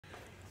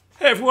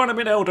Hey everyone, I'm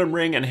in Elden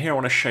Ring and here I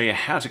want to show you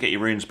how to get your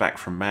runes back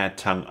from Mad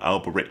Tongue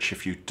Alberich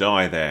if you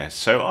die there.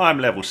 So I'm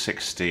level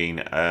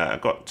 16, I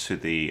got to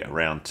the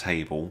round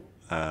table,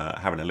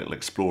 having a little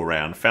explore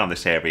around, found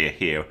this area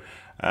here,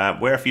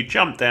 where if you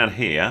jump down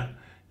here,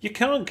 you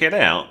can't get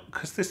out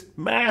because this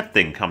mad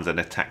thing comes and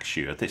attacks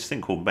you, this thing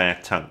called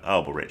Mad Tongue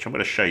Alberich. I'm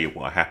going to show you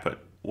what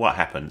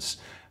happens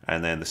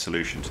and then the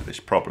solution to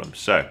this problem.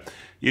 So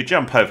you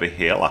jump over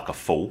here like a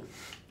fool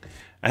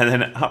and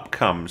then up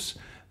comes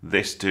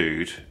this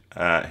dude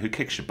who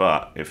kicks your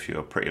butt if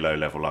you're pretty low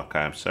level like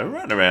I am. So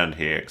running around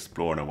here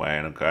exploring away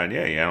and I'm going,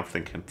 yeah, I'm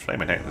thinking,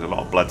 flaming heck, there's a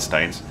lot of blood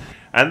stains.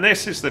 And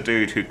this is the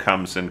dude who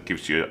comes and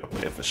gives you a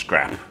bit of a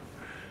scrap.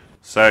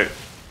 So,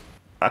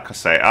 like I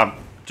say, I'm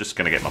just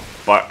going to get my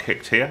butt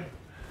kicked here.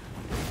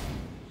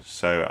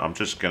 So I'm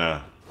just going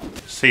to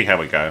see how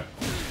we go.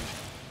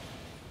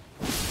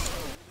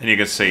 And you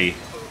can see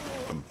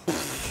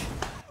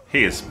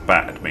he has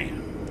battered me.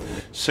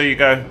 So you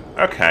go,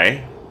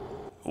 okay,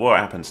 what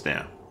happens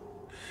now?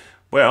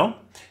 Well,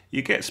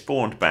 you get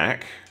spawned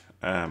back,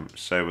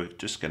 so we're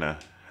just going to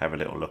have a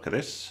little look at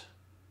this.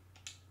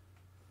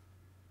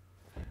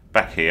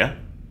 Back here.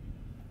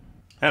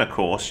 And of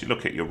course, you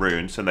look at your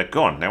runes and they're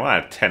gone. Now I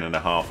had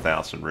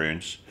 10,500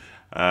 runes.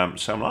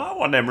 So I'm like, I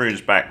want them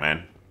runes back,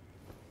 man.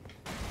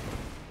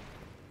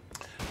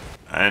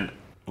 And,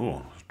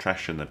 oh,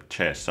 trash in the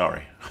chair,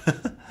 sorry.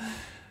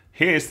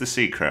 Here's the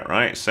secret,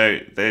 right? So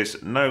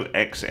there's no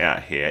exit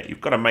out here.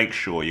 You've got to make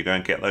sure you go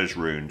and get those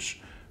runes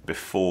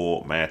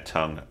before Mad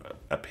Tongue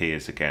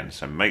appears again.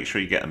 So make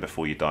sure you get them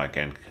before you die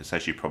again, because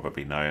as you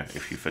probably know,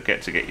 if you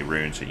forget to get your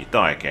runes and you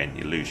die again,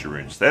 you lose your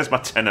runes. There's my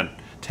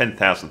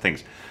 10,000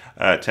 things,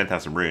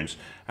 10,000 runes.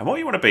 And what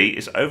you want to be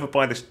is over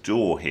by this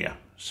door here.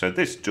 So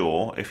this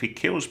door, if he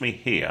kills me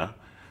here,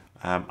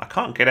 I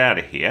can't get out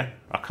of here.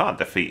 I can't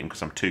defeat him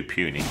because I'm too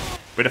puny.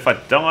 But if I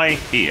die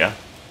here,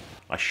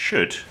 I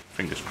should,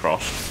 fingers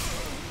crossed,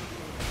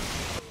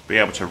 be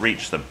able to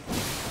reach them.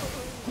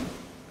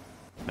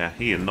 Now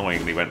he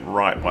annoyingly went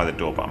right by the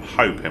door, but I'm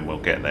hoping we'll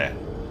get there.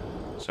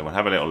 So we'll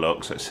have a little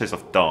look. So it says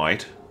I've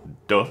died.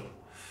 Duh.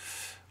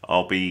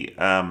 I'll be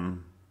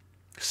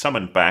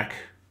summoned back,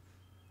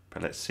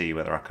 but let's see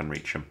whether I can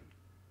reach him.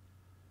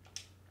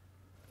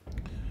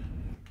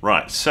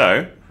 Right,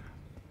 so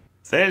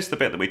there's the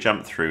bit that we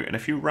jumped through, and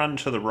if you run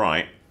to the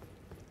right,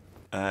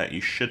 you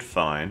should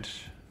find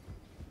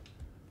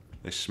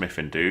this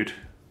smithing dude,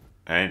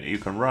 and you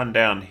can run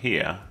down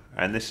here,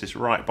 and this is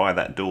right by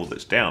that door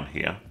that's down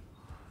here.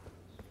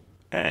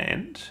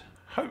 And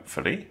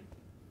hopefully,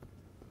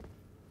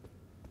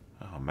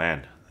 oh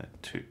man,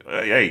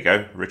 there you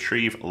go,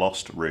 retrieve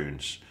lost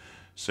runes.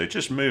 So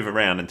just move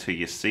around until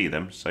you see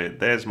them. So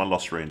there's my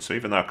lost runes. So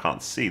even though I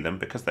can't see them,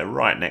 because they're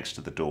right next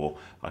to the door,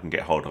 I can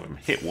get hold of them.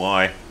 Hit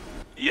Y,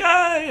 yay,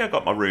 I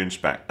got my runes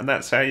back. And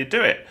that's how you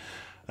do it.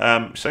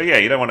 So yeah,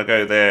 you don't want to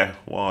go there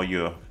while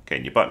you're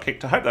getting your butt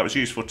kicked. I hope that was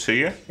useful to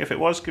you. If it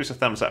was, give us a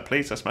thumbs up,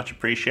 please. That's much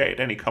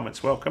appreciated. Any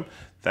comments welcome.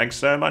 Thanks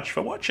so much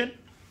for watching.